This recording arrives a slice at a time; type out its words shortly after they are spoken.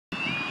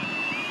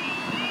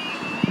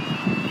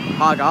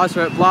Hi guys,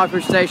 we're at Blythe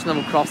Station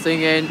Level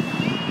Crossing in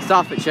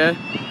Staffordshire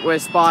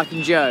with Spike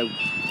and Joe.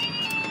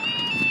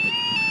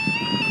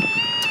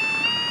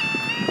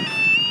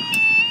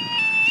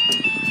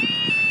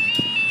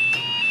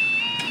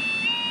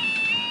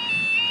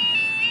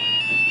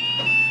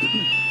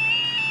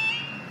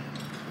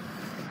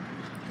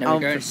 Now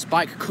we're going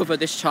Spike cover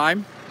this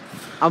time.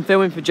 I'm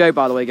filming for Joe,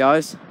 by the way,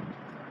 guys.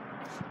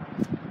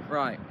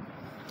 Right,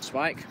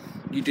 Spike,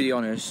 you do the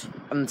honours.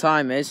 And the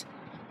time is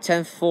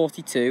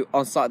 10:42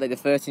 on Saturday the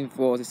 13th of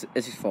August.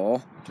 This is for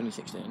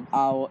 2016.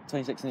 our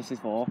 2016. This is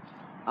for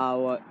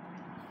our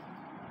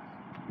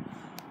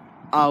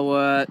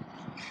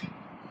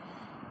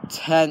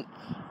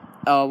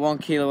 1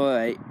 kilo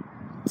 8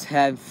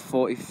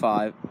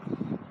 10:45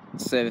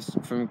 service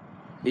from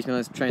East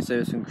Midlands train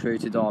service from Crewe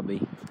to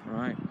Derby.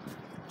 Right.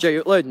 Joe,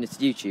 you're uploading this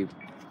to YouTube.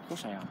 Of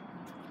course I am.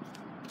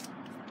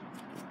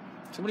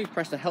 Somebody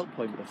pressed the help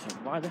point button.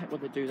 Why the heck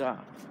would they do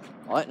that?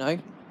 I don't know.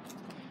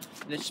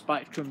 This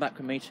Spike's coming back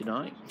with me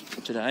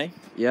today.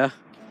 Yeah.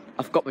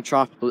 I've got my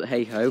tripod, but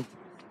hey ho.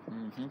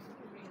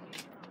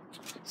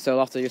 So I'll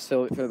have to just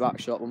fill it for the back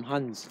shot with my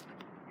hands.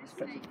 It's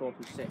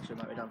 46, so I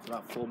might be down for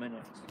about 4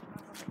 minutes.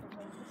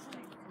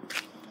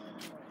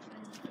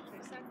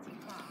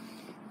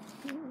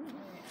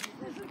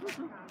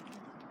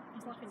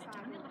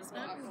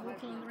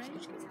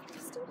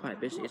 It's quite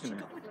busy, isn't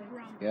it?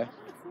 Yeah.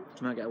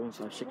 I might get a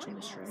 156 on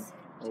this train,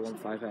 or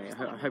 158.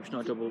 I hope it's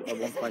not a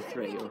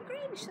 153, or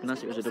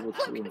unless it was a double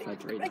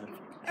 153 though.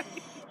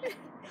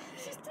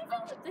 She's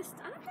developed this.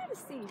 I've never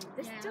seen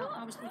this. Yeah,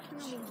 I was looking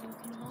when we were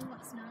walking along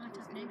last night.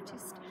 I've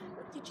noticed.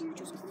 Did you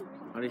just?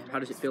 How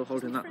does it feel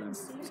holding that then?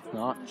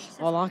 Not.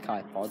 I like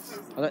iPods.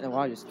 I don't know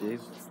why I just do.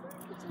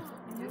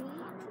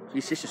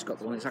 Your sister's got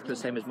the one exactly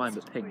the same as mine,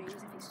 but pink.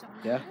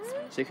 Yeah.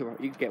 So you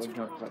could get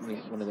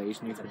one of these,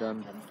 and you could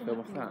film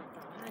off that.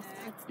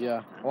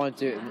 Yeah. I want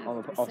to do it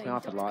off my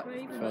iPod, like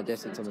for a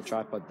distance on the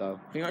tripod though.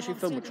 Can you actually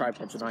film with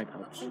tripods and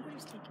iPods?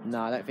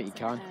 No, I don't think you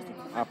can.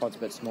 iPod's a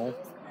bit small.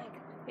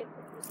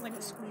 When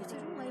it's squeezed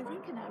all over,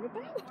 you can hear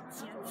about it.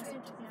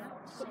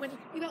 But when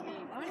you got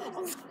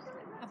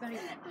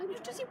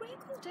does he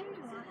work all day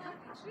like that?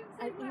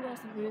 He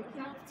wasn't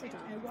working after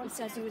that. He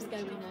said he was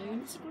going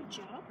home. It's a good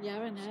job. Yeah,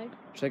 I know.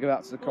 Should I go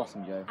out to the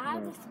crossing, Joe? I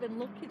must have been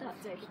lucky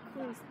that day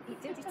because he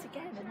did it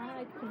again and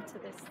I'd come to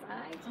this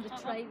side and the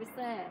tray was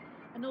there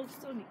and all of a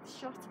sudden it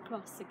shot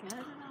across again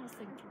and I was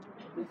thinking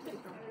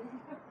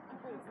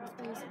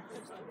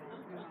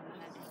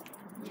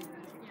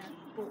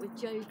but with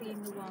Joe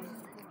being the one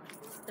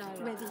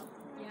ready.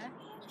 Yeah.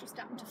 Just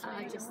happened to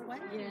fly just away.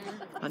 Yeah.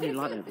 I do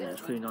like that over there,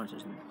 it's pretty nice,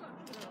 isn't it?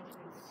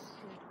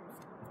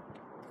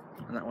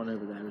 And that one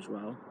over there as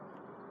well.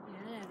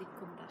 Yeah, they've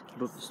come back.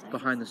 But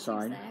behind the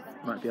sign,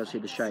 might be able to see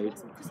the shade.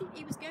 Because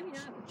he was going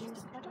out, but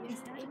just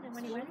and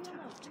when he went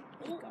out,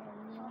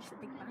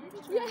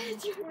 yeah,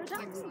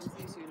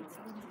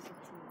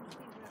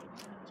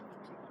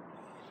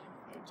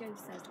 Joe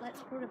says,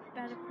 let's put a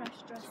better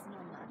fresh dressing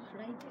on that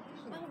crate.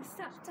 Well, we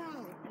sat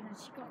down and then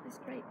she got this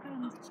great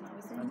bandage and I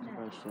was in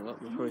there.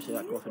 We'll probably see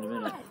that go off in a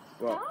minute.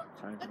 What?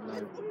 Time to know.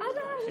 I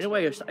know. In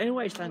a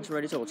way, stands to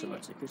red is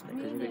automatic, isn't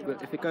it?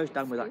 Because if it goes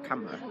down with that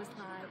camera,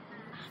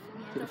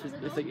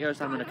 if it goes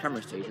down with a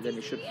camera station, then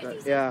it should go.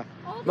 Yeah.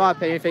 My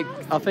opinion,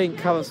 I think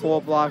Coventry,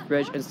 Blythe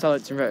Bridge and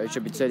Stellington Road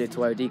should be turned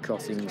into OD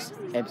crossings.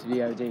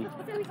 MTBOD.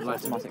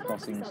 Automatic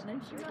crossings.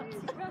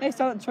 Hey,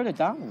 Stellington Road are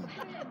down.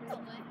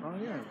 Oh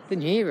yeah.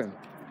 Didn't hear him.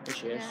 There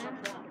she is.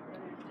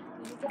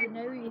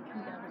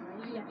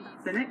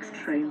 The next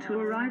train to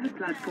arrive at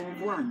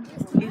platform 1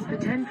 is the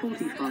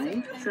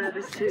 10:45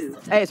 service 2.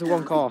 Hey, it's a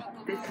one car.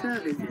 This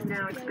service is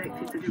now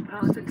expected to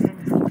depart at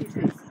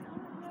 10:46.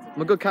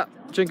 I'm a good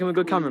drinking a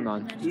good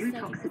cameraman. New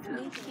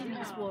Toxeter,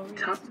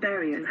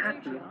 Tutbury and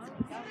Hatton.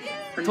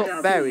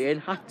 Tutbury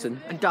and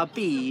Hatton. And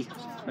Derby.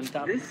 And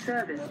This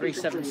service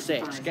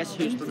 376. Guess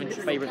whose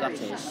favourite that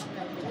is?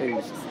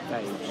 Who's?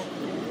 Dave's.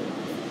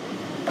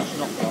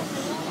 Snotbox.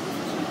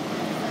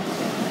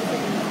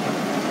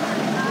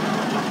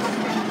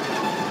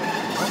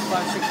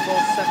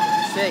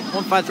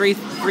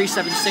 153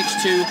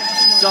 to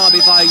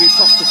Derby via your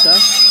Toxeter.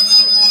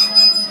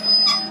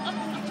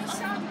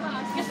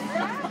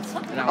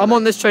 I'm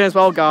on this train as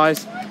well,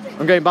 guys.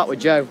 I'm going back with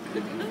Joe.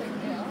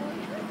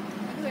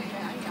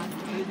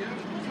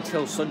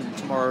 Until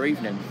tomorrow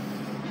evening.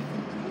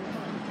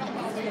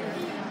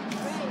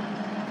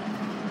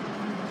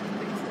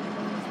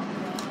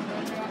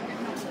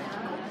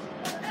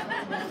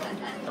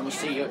 And we'll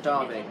see you at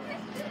Derby.